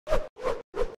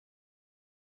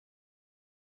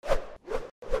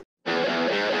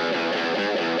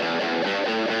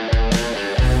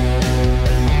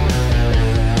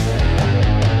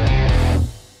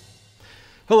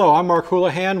Hello, I'm Mark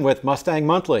Houlahan with Mustang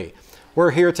Monthly.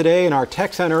 We're here today in our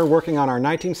tech center working on our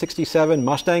 1967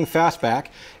 Mustang Fastback.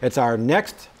 It's our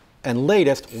next and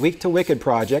latest Week to Wicked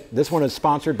project. This one is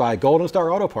sponsored by Golden Star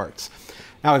Auto Parts.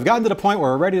 Now we've gotten to the point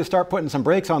where we're ready to start putting some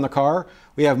brakes on the car.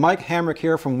 We have Mike Hamrick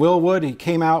here from Wilwood. He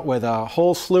came out with a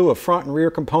whole slew of front and rear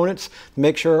components to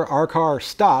make sure our car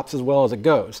stops as well as it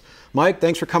goes. Mike,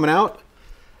 thanks for coming out.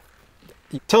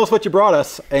 Tell us what you brought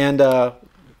us and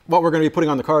what we're going to be putting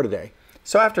on the car today.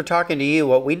 So after talking to you,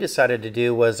 what we decided to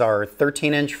do was our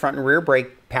 13-inch front and rear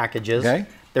brake packages. Okay.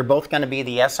 They're both going to be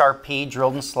the SRP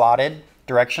drilled and slotted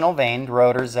directional vaned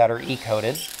rotors that are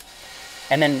E-coated.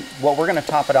 And then what we're going to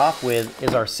top it off with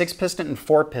is our 6-piston and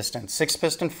 4-piston.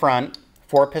 6-piston front,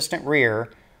 4-piston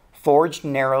rear, forged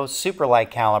narrow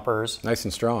Superlite calipers. Nice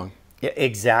and strong. Yeah,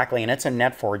 exactly, and it's a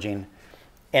net forging.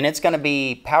 And it's going to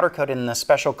be powder coated in the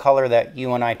special color that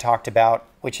you and I talked about,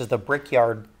 which is the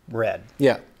Brickyard red.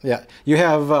 Yeah. Yeah, you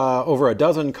have over a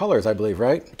dozen colors, I believe,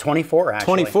 right? 24, actually.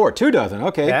 24, 2 dozen,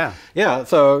 okay. Yeah. Yeah,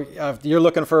 so if you're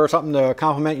looking for something to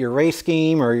complement your race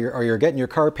scheme or you're getting your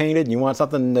car painted and you want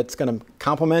something that's going to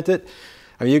complement it,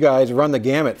 I mean, you guys run the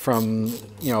gamut from,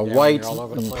 you know, whites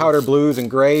and powder blues and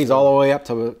grays all the way up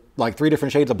to like 3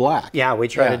 different shades of black. Yeah, we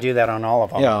try to do that on all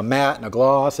of them. Yeah, a matte and a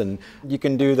gloss, and you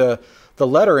can do the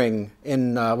lettering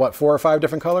in, what, 4 or 5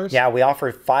 different colors? Yeah, we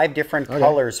offer 5 different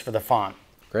colors for the font.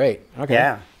 Great, okay.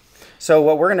 Yeah. So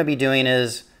what we're going to be doing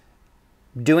is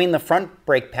doing the front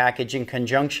brake package in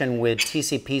conjunction with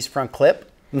TCP's front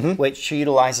clip, which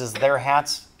utilizes their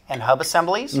hats and hub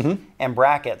assemblies and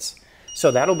brackets. So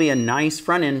that'll be a nice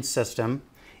front end system.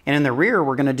 And in the rear,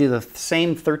 we're going to do the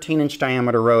same 13-inch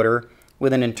diameter rotor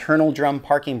with an internal drum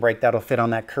parking brake that'll fit on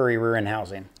that Curry rear end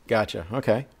housing. Gotcha,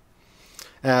 okay.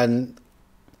 And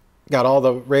got all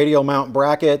the radial mount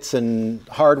brackets and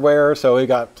hardware, so we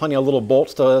got plenty of little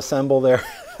bolts to assemble there.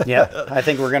 Yeah, I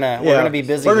think we're gonna be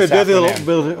busy. We're gonna be busy a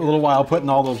little while putting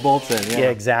all those bolts in.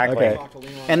 Yeah, exactly. Okay.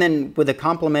 And then with a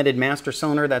complemented master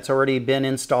cylinder that's already been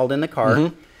installed in the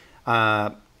car,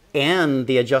 and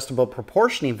the adjustable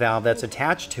proportioning valve that's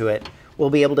attached to it,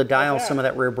 we'll be able to dial some of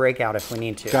that rear brake out if we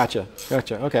need to. Gotcha,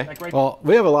 gotcha. Okay. Well,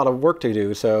 we have a lot of work to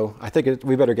do, so I think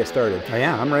we better get started. Oh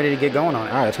yeah, I'm ready to get going on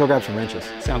it. All right, let's go grab some wrenches.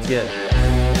 Sounds good.